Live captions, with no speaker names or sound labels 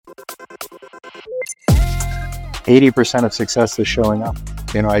80% of success is showing up.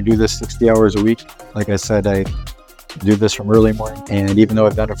 I do this 60 hours a week. Like I said, I do this from early morning. And even though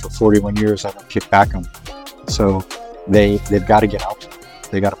I've done it for 41 years, I don't kick back on them. So they've got to get out.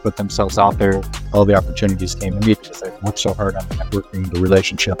 They got to put themselves out there. All the opportunities came to me because I worked so hard on networking, the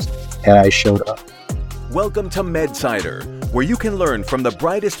relationships, and I showed up. Welcome to MedSider, where you can learn from the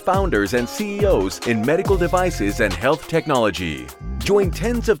brightest founders and CEOs in medical devices and health technology. Join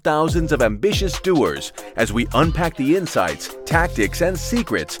tens of thousands of ambitious doers as we unpack the insights, tactics, and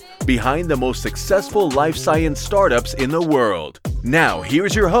secrets behind the most successful life science startups in the world. Now,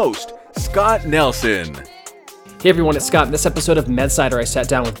 here's your host, Scott Nelson. Hey everyone, it's Scott. In this episode of MedSider, I sat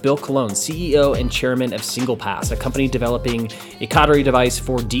down with Bill Colone, CEO and chairman of SinglePass, a company developing a cautery device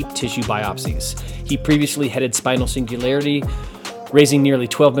for deep tissue biopsies. He previously headed Spinal Singularity, raising nearly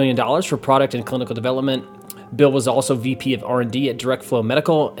 $12 million for product and clinical development. Bill was also VP of R&D at DirectFlow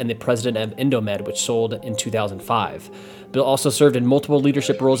Medical and the president of Endomed, which sold in 2005. Bill also served in multiple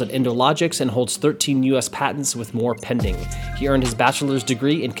leadership roles at Endologix and holds 13 U.S. patents with more pending. He earned his bachelor's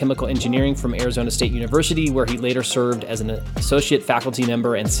degree in chemical engineering from Arizona State University, where he later served as an associate faculty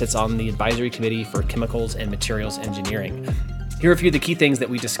member and sits on the advisory committee for chemicals and materials engineering. Here are a few of the key things that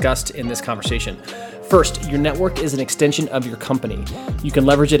we discussed in this conversation. First, your network is an extension of your company. You can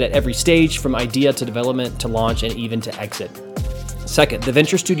leverage it at every stage, from idea to development to launch and even to exit. Second, the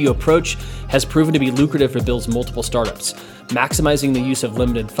venture studio approach has proven to be lucrative for Bill's multiple startups. Maximizing the use of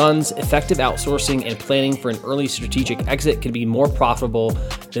limited funds, effective outsourcing, and planning for an early strategic exit can be more profitable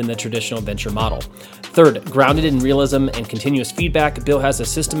than the traditional venture model. Third, grounded in realism and continuous feedback, Bill has a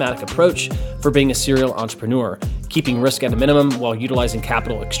systematic approach for being a serial entrepreneur, keeping risk at a minimum while utilizing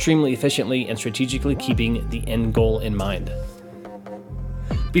capital extremely efficiently and strategically keeping the end goal in mind.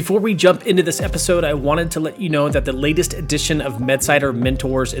 Before we jump into this episode, I wanted to let you know that the latest edition of MedSider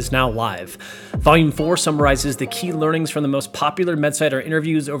Mentors is now live. Volume 4 summarizes the key learnings from the most popular MedSider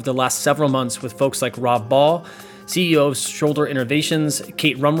interviews over the last several months with folks like Rob Ball, CEO of Shoulder Innovations,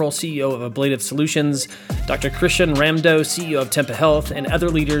 Kate Rumroll, CEO of Ablative Solutions, Dr. Christian Ramdo, CEO of Tempa Health, and other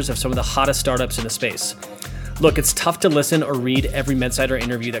leaders of some of the hottest startups in the space. Look, it's tough to listen or read every MedSider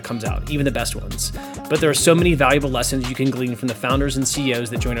interview that comes out, even the best ones. But there are so many valuable lessons you can glean from the founders and CEOs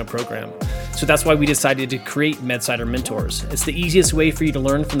that join our program. So that's why we decided to create MedSider Mentors. It's the easiest way for you to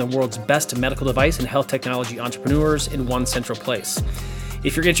learn from the world's best medical device and health technology entrepreneurs in one central place.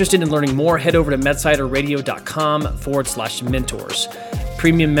 If you're interested in learning more, head over to medsiderradio.com/mentors.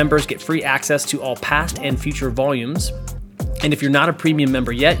 Premium members get free access to all past and future volumes. And if you're not a premium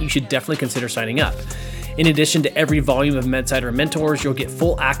member yet, you should definitely consider signing up. In addition to every volume of MedSider Mentors, you'll get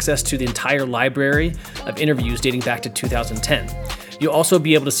full access to the entire library of interviews dating back to 2010. You'll also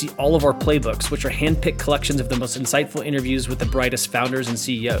be able to see all of our playbooks, which are hand-picked collections of the most insightful interviews with the brightest founders and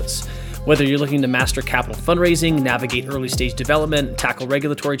CEOs. Whether you're looking to master capital fundraising, navigate early-stage development, tackle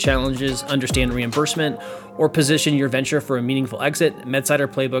regulatory challenges, understand reimbursement, or position your venture for a meaningful exit, MedSider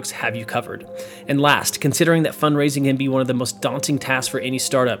playbooks have you covered. And last, considering that fundraising can be one of the most daunting tasks for any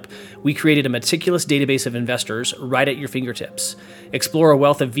startup, we created a meticulous database of investors right at your fingertips. Explore a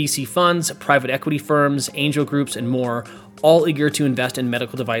wealth of VC funds, private equity firms, angel groups, and more, all eager to invest in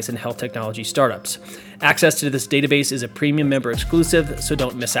medical device and health technology startups. Access to this database is a premium member exclusive, so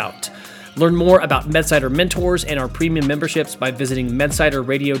don't miss out. Learn more about MedSider Mentors and our premium memberships by visiting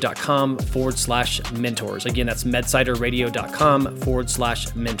medsiderradio.com/mentors. Again, that's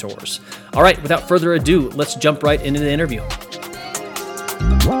medsiderradio.com/mentors. All right, without further ado, let's jump right into the interview.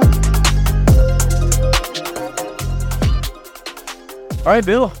 All right,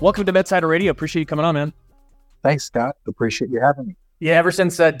 Bill, welcome to MedSider Radio. Appreciate you coming on, man. Thanks, Scott. Appreciate you having me. Yeah, ever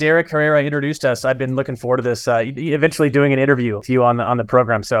since Derek Herrera introduced us, I've been looking forward to this, eventually doing an interview with you on the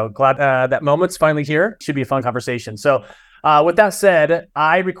program. So glad that moment's finally here. Should be a fun conversation. So with that said,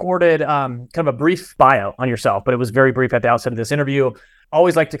 I recorded kind of a brief bio on yourself, but it was very brief at the outset of this interview.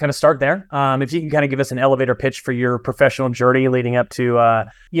 Always like to kind of start there. If you can kind of give us an elevator pitch for your professional journey leading up to,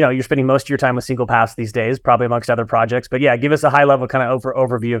 you're spending most of your time with SinglePass these days, probably amongst other projects. But yeah, give us a high level kind of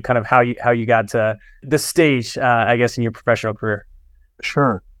overview of kind of how you got to this stage, I guess, in your professional career.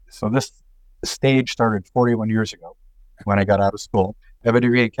 Sure. So this stage started 41 years ago when I got out of school. I have a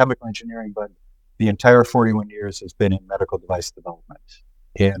degree in chemical engineering, but the entire 41 years has been in medical device development.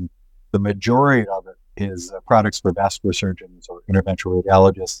 And the majority of it is products for vascular surgeons or interventional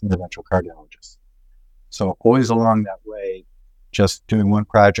radiologists, interventional cardiologists. So always along that way, just doing one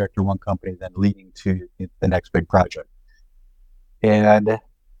project or one company, then leading to the next big project. And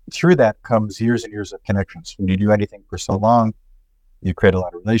through that comes years and years of connections. When you do anything for so long, you create a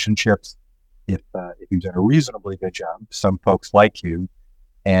lot of relationships. If you've done a reasonably good job, some folks like you,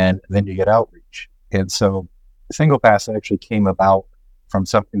 and then you get outreach. And so SinglePass actually came about from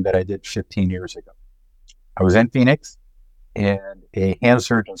something that I did 15 years ago. I was in Phoenix, and a hand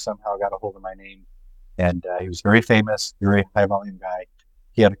surgeon somehow got a hold of my name, and he was very famous, very high volume guy.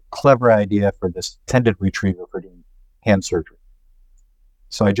 He had a clever idea for this tendon retriever for doing hand surgery.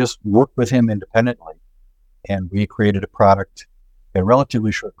 So I just worked with him independently, and we created a product. In a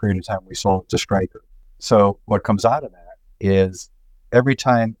relatively short period of time, we sold it to Stryker. So what comes out of that is every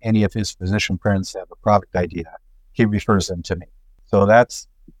time any of his physician friends have a product idea, he refers them to me. So that's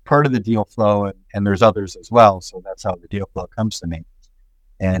part of the deal flow, and there's others as well. So that's how the deal flow comes to me.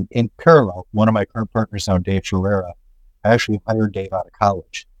 And in parallel, one of my current partners now, Dave Chilera, I actually hired Dave out of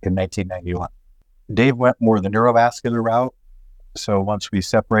college in 1991. Dave went more the neurovascular route. So once we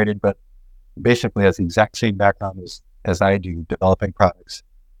separated, but basically has the exact same background as I do, developing products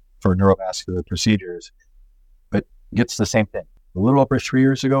for neurovascular procedures, but gets the same thing. A little over 3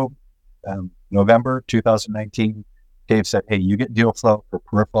 years ago, November 2019, Dave said, hey, you get deal flow for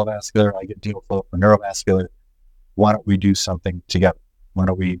peripheral vascular, I get deal flow for neurovascular. Why don't we do something together? Why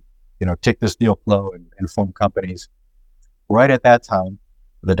don't we, take this deal flow and form companies? Right at that time,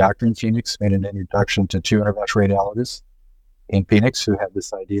 the doctor in Phoenix made an introduction to two interventional radiologists in Phoenix who had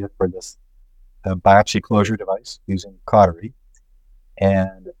this idea for this biopsy closure device using cautery.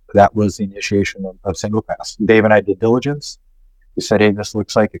 And that was the initiation of SinglePass. Dave and I did diligence. We said, hey, this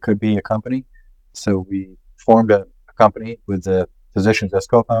looks like it could be a company. So we formed a company with the physicians as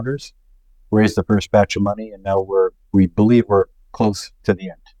co-founders, raised the first batch of money, and now we believe we're close to the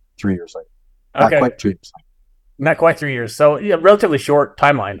end 3 years later. Okay. Not quite 2 years later. Not quite 3 years. So yeah, relatively short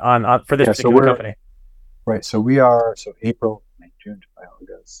timeline on for this particular company. Right. So we are, April, May, June, July,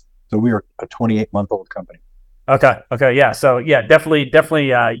 August. So we are a 28-month-old company. Okay. Yeah. So yeah, definitely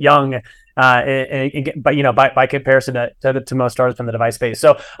young, but by comparison to most startups in the device space.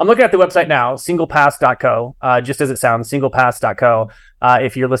 So I'm looking at the website now, SinglePass.co, just as it sounds, SinglePass.co.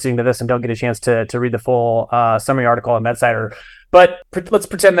 If you're listening to this and don't get a chance to read the full summary article on MedSider, but let's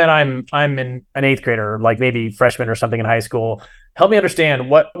pretend that I'm an eighth grader, like maybe freshman or something in high school. Help me understand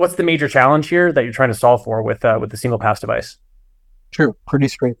what's the major challenge here that you're trying to solve for with the SinglePass device. Sure, pretty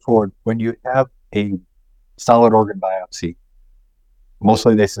straightforward. When you have a solid organ biopsy,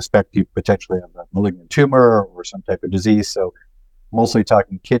 mostly they suspect you potentially have a malignant tumor or some type of disease. So mostly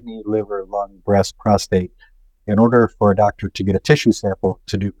talking kidney, liver, lung, breast, prostate. In order for a doctor to get a tissue sample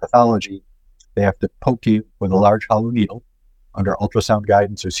to do pathology, they have to poke you with a large hollow needle under ultrasound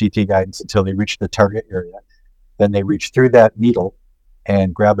guidance or CT guidance until they reach the target area. Then they reach through that needle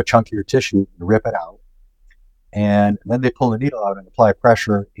and grab a chunk of your tissue and rip it out. And then they pull the needle out and apply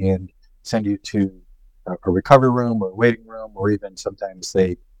pressure and send you to a recovery room or a waiting room, or even sometimes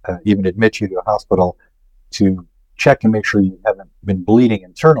they even admit you to a hospital to check and make sure you haven't been bleeding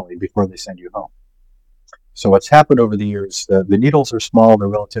internally before they send you home. So what's happened over the years, the needles are small, they're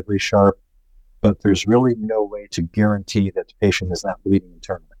relatively sharp, but there's really no way to guarantee that the patient is not bleeding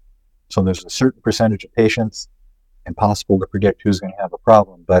internally. So there's a certain percentage of patients, impossible to predict who's going to have a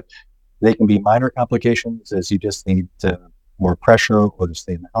problem, but they can be minor complications as you just need more pressure or to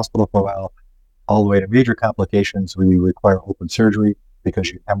stay in the hospital for a while, all the way to major complications where you require open surgery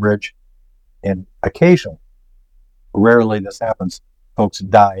because you hemorrhage. And occasionally, rarely this happens, folks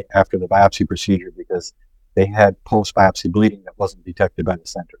die after the biopsy procedure because they had post-biopsy bleeding that wasn't detected by the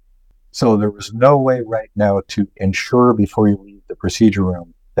center. So there was no way right now to ensure before you leave the procedure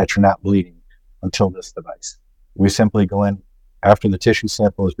room that you're not bleeding until this device. We simply go in after the tissue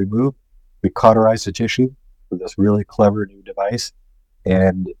sample is removed, we cauterize the tissue with this really clever new device,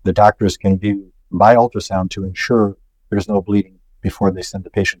 and the doctors can view by ultrasound to ensure there's no bleeding before they send the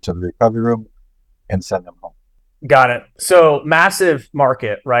patient to the recovery room and send them home. Got it. So massive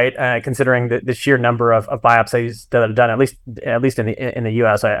market, right? Considering the sheer number of biopsies that are done, at least in the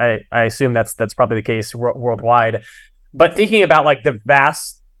U.S. I assume that's probably the case worldwide. But thinking about like the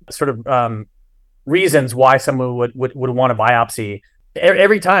vast sort of reasons why someone would want a biopsy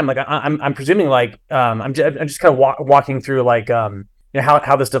every time, like I'm presuming like I'm just kind of walking through like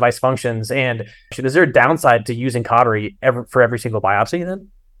how this device functions, and is there a downside to using cautery for every single biopsy then?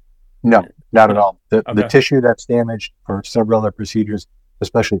 No, not at all. The tissue that's damaged for several other procedures,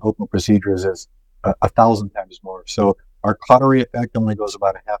 especially open procedures, is 1,000 times more. So our cautery effect only goes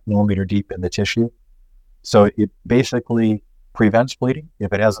about a 0.5 millimeter deep in the tissue. So it basically prevents bleeding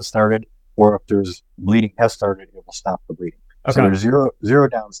if it hasn't started, or if there's bleeding has started, it will stop the bleeding. Okay. So there's zero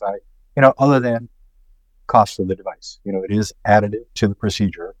downside, other than cost of the device. It is additive to the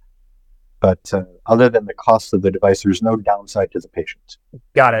procedure. But other than the cost of the device, there's no downside to the patient.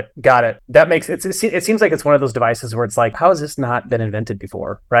 Got it. That makes it seems like it's one of those devices where it's like, how has this not been invented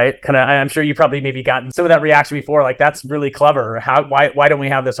before? Right. I'm sure you probably maybe gotten some of that reaction before. Like, that's really clever. Why don't we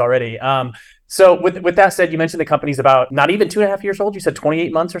have this already? So with that said, you mentioned the company's about not even 2.5 years old. You said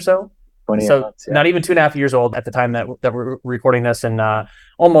 28 months or so. 28 so months, yeah. Not even 2.5 years old at the time that we're recording this in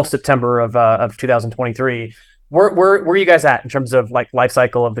almost September of 2023. Where are you guys at in terms of like life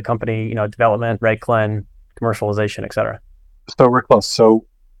cycle of the company, development, right, Glenn, commercialization, et cetera? So we're close. So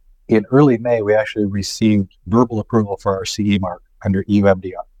in early May, we actually received verbal approval for our CE mark under EU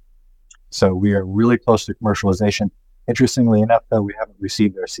MDR. So we are really close to commercialization. Interestingly enough, though, we haven't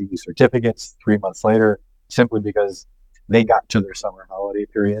received our CE certificates 3 months later, simply because they got to their summer holiday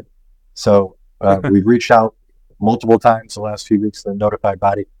period. So we've reached out multiple times the last few weeks to the notified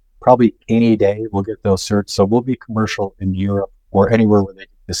body. Probably any day we'll get those certs. So we'll be commercial in Europe or anywhere where they get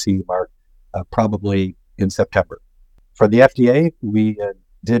the CE mark, probably in September. For the FDA, we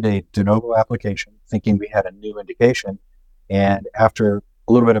did a de novo application thinking we had a new indication. And after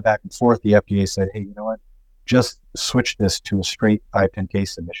a little bit of back and forth, the FDA said, hey, you know what? Just switch this to a straight 510K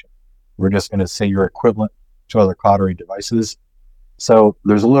submission. We're just going to say you're equivalent to other cautery devices. So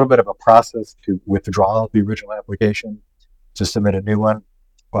there's a little bit of a process to withdraw the original application to submit a new one.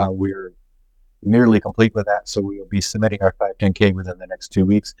 We're nearly complete with that, so we will be submitting our 510K within the next 2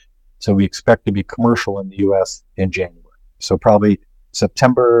 weeks. So we expect to be commercial in the U.S. in January. So probably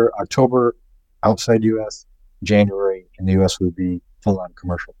September, October outside U.S., January in the U.S. will be full-on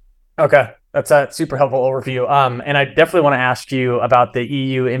commercial. Okay, that's a super helpful overview. And I definitely want to ask you about the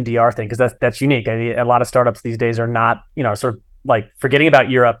EU MDR thing, because that's unique. I mean, a lot of startups these days are not, sort of like forgetting about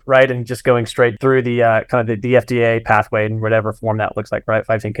Europe, right, and just going straight through the kind of the FDA pathway in whatever form that looks like, right,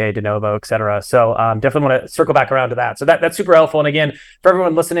 510K, de novo, et cetera. So definitely want to circle back around to that. So that's super helpful. And again, for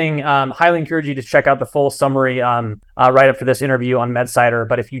everyone listening, highly encourage you to check out the full summary write-up for this interview on MedCider.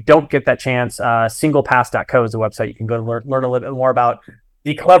 But if you don't get that chance, SinglePass.co is the website. You can go to learn a little bit more about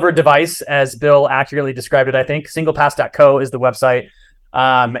the clever device, as Bill accurately described it, I think. SinglePass.co is the website.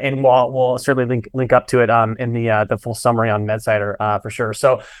 And we'll certainly link up to it in the full summary on MedCider for sure.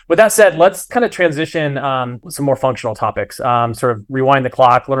 So with that said, let's kind of transition some more functional topics. Sort of rewind the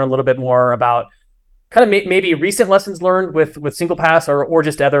clock, learn a little bit more about kind of maybe recent lessons learned with SinglePass, or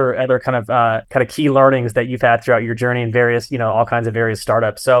just other kind of key learnings that you've had throughout your journey in various, all kinds of various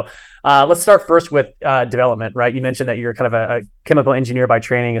startups. So let's start first with development, right? You mentioned that you're kind of a chemical engineer by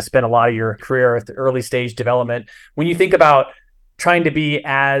training, and spent a lot of your career at the early stage development. When you think about trying to be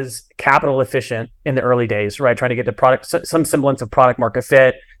as capital efficient in the early days, right? Trying to get the product, some semblance of product market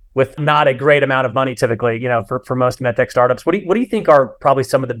fit with not a great amount of money, typically, for most medtech startups. What do you think are probably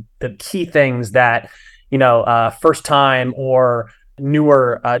some of the key things that, first time or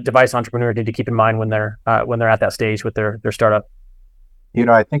newer device entrepreneur need to keep in mind when they're at that stage with their startup?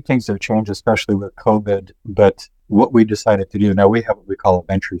 I think things have changed, especially with COVID, but what we decided to do now, we have what we call a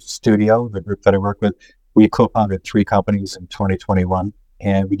venture studio, the group that I work with. We co-founded 3 companies in 2021,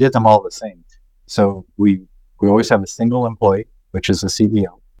 and we did them all the same. So we always have a single employee, which is a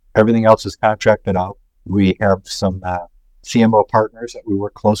CDO. Everything else is contracted out. We have some CMO partners that we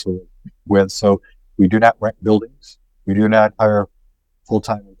work closely with. So we do not rent buildings. We do not hire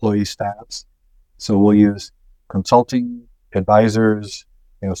full-time employee staffs. So we'll use consulting advisors,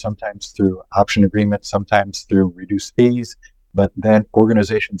 sometimes through option agreements, sometimes through reduced fees, but then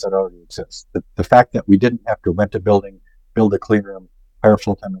organizations that already exist. The fact that we didn't have to rent a building, build a clean room, hire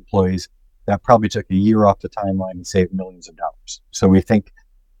full-time employees, that probably took a year off the timeline and saved millions of dollars. So we think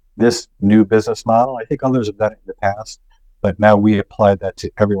this new business model, I think others have done it in the past, but now we apply that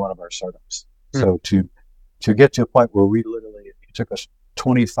to every one of our startups. So to get to a point where it took us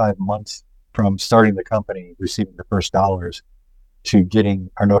 25 months from starting the company, receiving the first dollars, to getting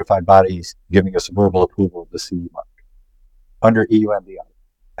our notified bodies giving us verbal approval of the CE mark under EU MDR.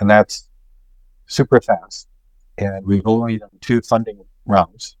 And that's super fast. And we've only done 2 funding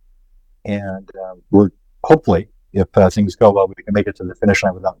rounds. And we're hopefully, if things go well, we can make it to the finish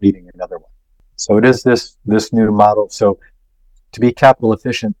line without needing another one. So it is this new model. So to be capital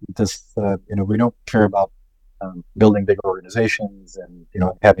efficient, we don't care about building big organizations and,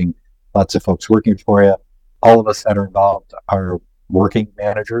 having lots of folks working for you. All of us that are involved are working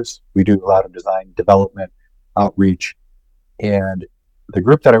managers. We do a lot of design, development, outreach. And the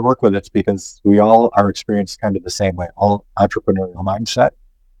group that I work with, it's because we all are experienced kind of the same way, all entrepreneurial mindset.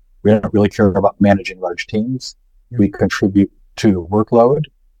 We don't really care about managing large teams. We contribute to the workload.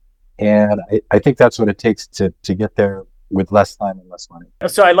 And I think that's what it takes to get there with less time and less money.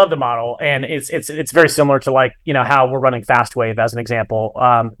 So I love the model, and it's very similar to like, how we're running FastWave as an example,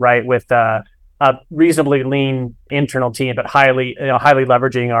 right? With a reasonably lean internal team, but highly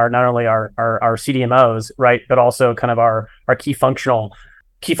leveraging not only our CDMOs, right, but also kind of our key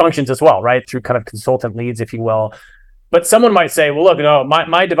functions as well, right, through kind of consultant leads, if you will. But someone might say, well, look,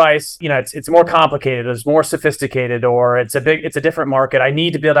 my device, it's more complicated, it's more sophisticated, or it's a different market. I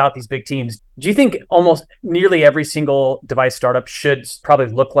need to build out these big teams. Do you think almost nearly every single device startup should probably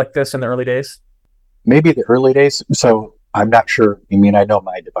look like this in the early days? Maybe the early days. So I'm not sure. I mean, I know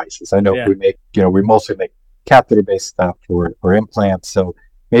my devices. I know we mostly make catheter-based stuff or implants. So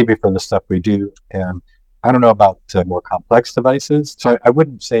maybe for the stuff we do, I don't know about more complex devices. So I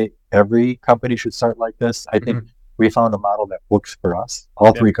wouldn't say every company should start like this. I think we found a model that works for us.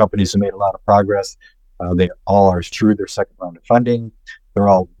 All three companies have made a lot of progress. They all are through their second round of funding. They're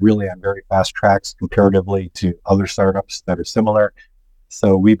all really on very fast tracks comparatively to other startups that are similar.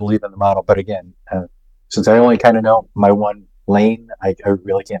 So we believe in the model. But again, since I only kind of know my one lane, I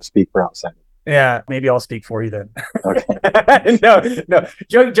really can't speak for outside. Yeah, maybe I'll speak for you then. Okay. No.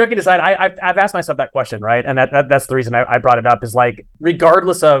 Joking aside, I've asked myself that question, right? And that's the reason I brought it up, is like,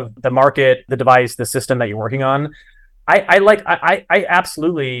 regardless of the market, the device, the system that you're working on, I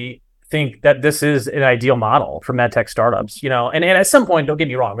absolutely think that this is an ideal model for medtech startups, and at some point, don't get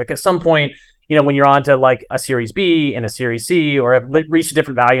me wrong, like at some point, when you're on to like a Series B and a Series C, or have reached a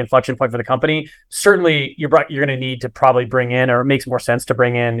different value inflection point for the company, certainly you're going to need to probably bring in, or it makes more sense to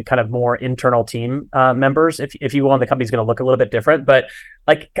bring in kind of more internal team members, if you will, and the company's going to look a little bit different. But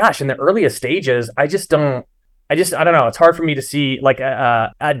like, gosh, in the earliest stages, I don't know. It's hard for me to see like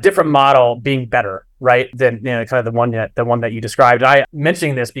a different model being better, right, than kind of the one that you described. I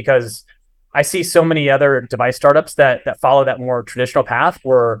mentioning this because I see so many other device startups that follow that more traditional path,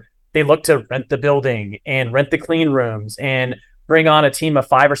 where they look to rent the building and rent the clean rooms and bring on a team of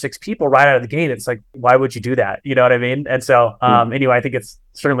 5 or 6 people right out of the gate. It's like, why would you do that? You know what I mean? And so anyway, I think it's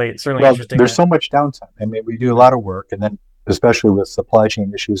certainly interesting. There's so much downtime. I mean, we do a lot of work, and then especially with supply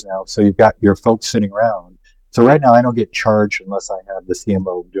chain issues now. So you've got your folks sitting around. So right now I don't get charged unless I have the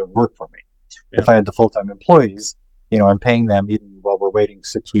CMO doing work for me. Yeah. If I had the full-time employees, I'm paying them even while we're waiting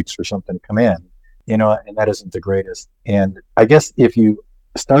 6 weeks for something to come in, and that isn't the greatest. And I guess if you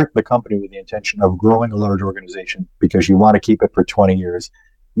start the company with the intention of growing a large organization because you want to keep it for 20 years,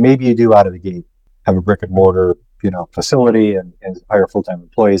 maybe you do out of the gate have a brick and mortar, facility and hire full-time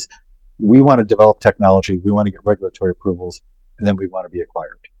employees. We want to develop technology. We want to get regulatory approvals, and then we want to be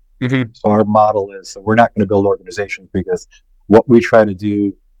acquired. Mm-hmm. So our model is, we're not going to build organizations, because what we try to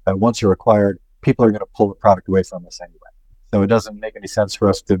do, once you're acquired, people are going to pull the product away from us anyway. So it doesn't make any sense for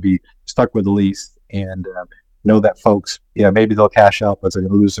us to be stuck with the lease and know that folks, maybe they'll cash out, but they're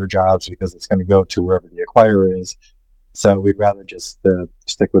going to lose their jobs because it's going to go to wherever the acquirer is. So we'd rather just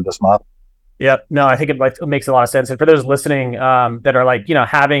stick with this model. Yeah, no, I think it makes a lot of sense. And for those listening that are like,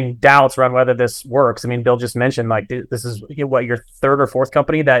 having doubts around whether this works, I mean, Bill just mentioned like this is what, your third or fourth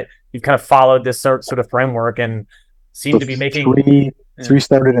company that you've kind of followed this sort of framework and seem to be making. Three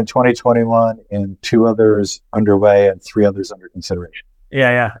started in 2021, and 2 others underway, and 3 others under consideration.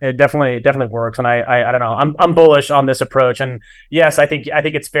 Yeah, it definitely works, and I don't know. I'm bullish on this approach, and yes, I think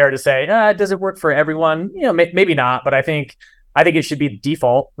it's fair to say, does it work for everyone? Maybe not, but I think it should be the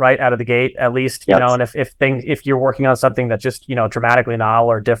default right out of the gate, at least. Yes. And if you're working on something that's just dramatically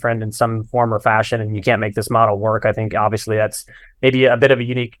novel or different in some form or fashion, and you can't make this model work, I think obviously that's maybe a bit of a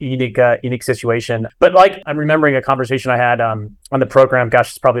unique situation. But like, I'm remembering a conversation I had on the program. Gosh,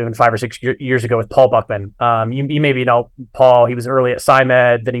 it's probably been 5 or 6 years ago with Paul Buckman. You maybe know Paul. He was early at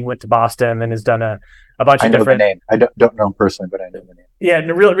SciMed, then he went to Boston, and has done a bunch of different. I know the name. I don't know him personally, but I know the name. Yeah,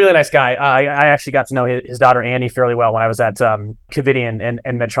 really, really nice guy. I actually got to know his daughter Annie fairly well when I was at Covidien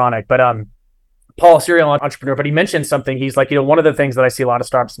and Medtronic. But Paul, a serial entrepreneur, but he mentioned something. He's like, one of the things that I see a lot of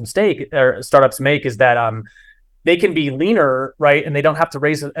startups make is that they can be leaner, right? And they don't have to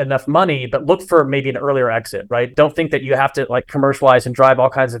raise enough money, but look for maybe an earlier exit, right? Don't think that you have to like commercialize and drive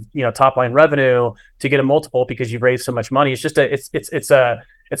all kinds of top line revenue to get a multiple because you've raised so much money. It's just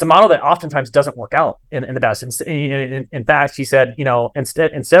it's a model that oftentimes doesn't work out in the best. In fact, he said,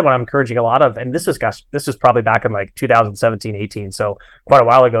 instead, what I'm encouraging a lot of, and this was probably back in like 2017, 18, so quite a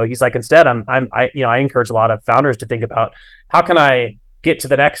while ago. He's like, instead, I encourage a lot of founders to think about how can I get to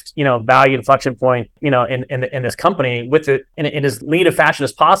the next, value inflection point, in this company with it in as lean a fashion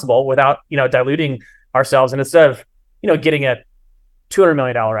as possible without, diluting ourselves. And instead of, getting a $200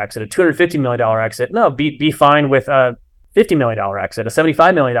 million exit, a $250 million exit, no, be fine with a $50 million exit, a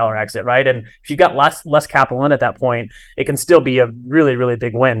 $75 million exit, right? And if you've got less capital in at that point, it can still be a really, really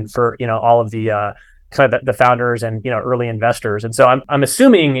big win for, all of the kind of the founders and early investors. And so I'm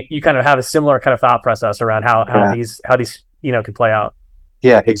assuming you kind of have a similar kind of thought process around how these can play out.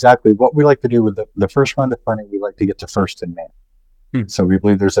 Yeah, exactly. What we like to do with the first round of funding, we like to get to first in man. So we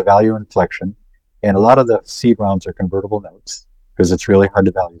believe there's a value inflection, and a lot of the seed rounds are convertible notes because it's really hard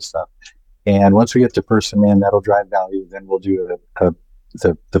to value stuff. And once we get to first in man, that'll drive value. Then we'll do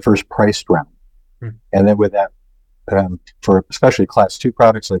the first priced round, and then with that, for especially class 2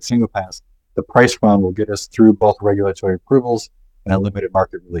 products like SinglePass, the price round will get us through both regulatory approvals and a limited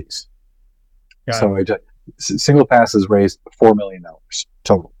market release. SinglePass has raised $4 million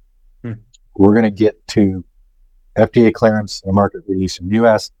total. We're going to get to FDA clearance and a market release in the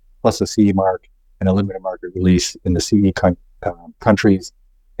US, plus a CE mark and a limited market release in the CE countries.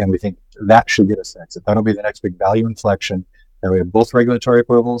 And we think that should get us exit. That'll be the next big value inflection. And we have both regulatory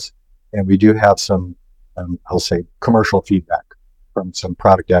approvals, and we do have some, I'll say, commercial feedback from some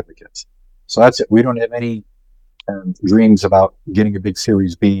product advocates. So that's it. We don't have any dreams about getting a big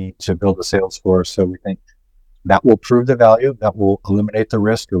Series B to build a sales force. So we think that will prove the value, that will eliminate the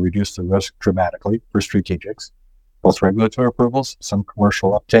risk or reduce the risk dramatically for strategics, both regulatory approvals, some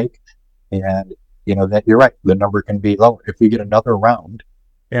commercial uptake. And, that you're right, the number can be lower. If we get another round,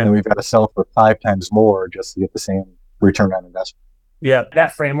 then we've got to sell for 5 times more just to get the same return on investment. Yeah,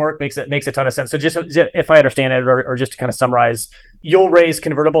 that framework makes a ton of sense. So just if I understand it, or just to kind of summarize, you'll raise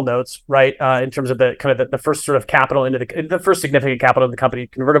convertible notes, right? In terms of the first sort of capital into the first significant capital of the company,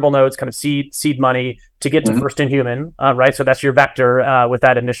 convertible notes, kind of seed money to get to first in human, right? So that's your vector with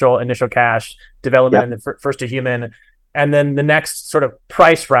that initial cash development and the first to human. And then the next sort of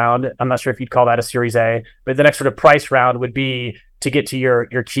price round, I'm not sure if you'd call that a Series A, but the next sort of price round would be to get to your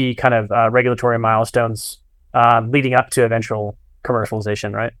key kind of regulatory milestones leading up to eventual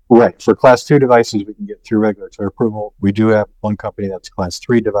commercialization, right? Right. For class 2 devices, we can get through regulatory approval. We do have one company that's class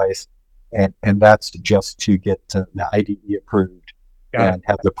 3 device, and that's just to get the IDE approved and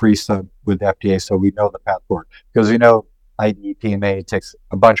have the pre-sub with the FDA, so we know the path forward. Because IDE PMA takes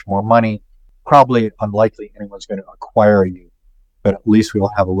a bunch more money. Probably unlikely anyone's going to acquire you, but at least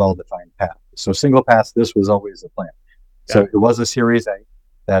we'll have a well-defined path. So SinglePass, this was always the plan. So it was a Series A.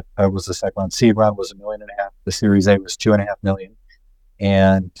 That was the second round. Seed round was $1.5 million. The Series A was $2.5 million.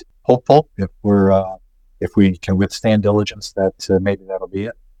 And hopeful if we can withstand diligence that maybe that'll be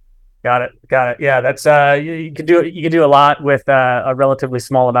it. Got it. Yeah, that's you can do a lot with a relatively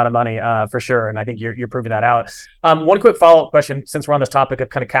small amount of money for sure, and I think you're proving that out. One quick follow-up question, since we're on this topic of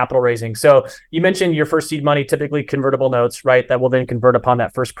kind of capital raising. So you mentioned your first seed money, typically convertible notes, right? That will then convert upon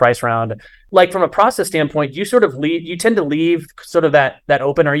that first price round. Like from a process standpoint, you tend to leave sort of that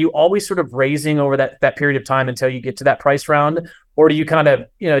open. Are you always sort of raising over that period of time until you get to that price round, or do you kind of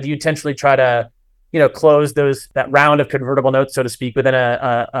do you intentionally try to close that round of convertible notes, so to speak, within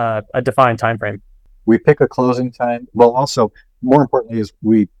a defined time frame? We pick a closing time. Well, also, more importantly, is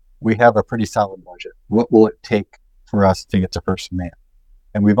we have a pretty solid budget. What will it take for us to get to first in man?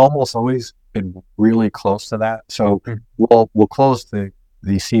 And we've almost always been really close to that. So we'll close the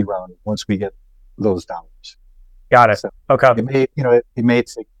seed round once we get those dollars. Got it. So okay. It may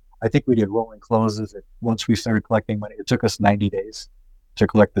take, I think we did rolling closes. Once we started collecting money, it took us 90 days to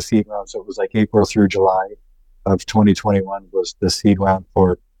collect the seed round. So it was like April through July of 2021 was the seed round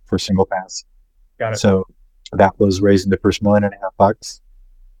for SinglePass. Got it. So that was raising the first $1.5 million.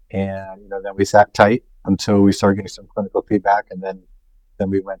 And then we sat tight until we started getting some clinical feedback, and then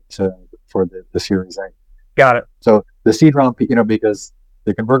we went for the Series A. Got it. So the seed round, because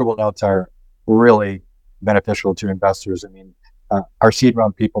the convertible notes are really beneficial to investors. I mean, our seed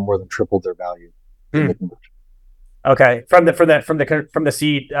round people more than tripled their value in the conversion. Okay, from the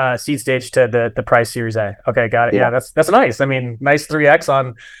seed stage to the price Series A. Okay, got it. Yeah, that's nice. I mean, nice 3x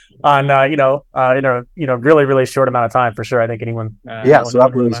on in a really short amount of time for sure. I think anyone. So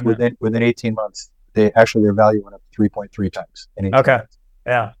that was within 18 months. Their value went up 3.3 times. Okay,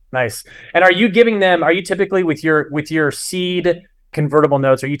 yeah, nice. And are you typically with your seed convertible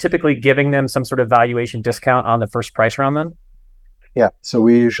notes? Are you typically giving them some sort of valuation discount on the first price round then? Yeah. So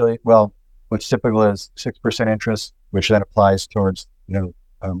we usually what's typical is 6% interest, which then applies towards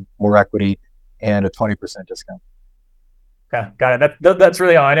more equity, and a 20% discount. Okay, got it. That's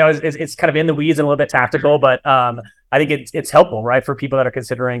really all. I know it's kind of in the weeds and a little bit tactical, but I think it's helpful, right, for people that are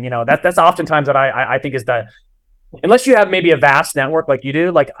considering. That's oftentimes that I think is unless you have maybe a vast network like you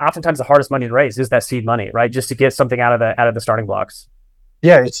do, like oftentimes the hardest money to raise is that seed money, right? Just to get something out of the starting blocks.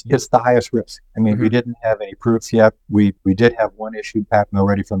 Yeah, it's the highest risk. I mean, we didn't have any proofs yet. We did have one issued patent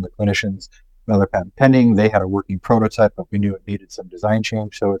already from the clinicians, another patent pending. They had a working prototype, but we knew it needed some design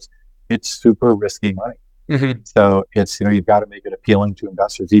change. So it's super risky money. So it's you've got to make it appealing to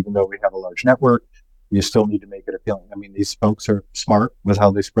investors, even though we have a large network. you still need to make it appealing. I mean, these folks are smart with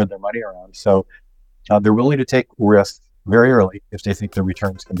how they spread their money around. So they're willing to take risks very early if they think the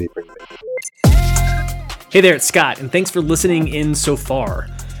returns can be pretty big. Hey there, it's Scott, and thanks for listening in so far.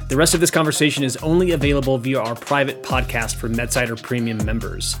 The rest of this conversation is only available via our private podcast for MedSider Premium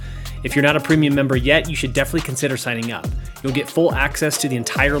members. If you're not a premium member yet, you should definitely consider signing up. You'll get full access to the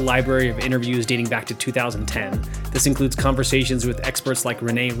entire library of interviews dating back to 2010. This includes conversations with experts like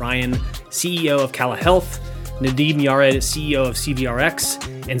Renee Ryan, CEO of Cala Health, Nadeem Yared, CEO of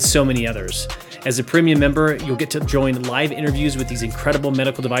CVRX, and so many others. As a premium member, you'll get to join live interviews with these incredible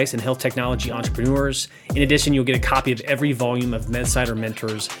medical device and health technology entrepreneurs. In addition, you'll get a copy of every volume of MedSider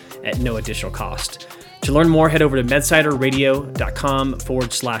Mentors at no additional cost. To learn more, head over to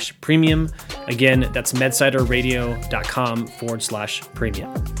medsiderradio.com/premium. Again, that's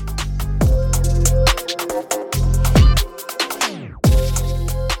medsiderradio.com/premium.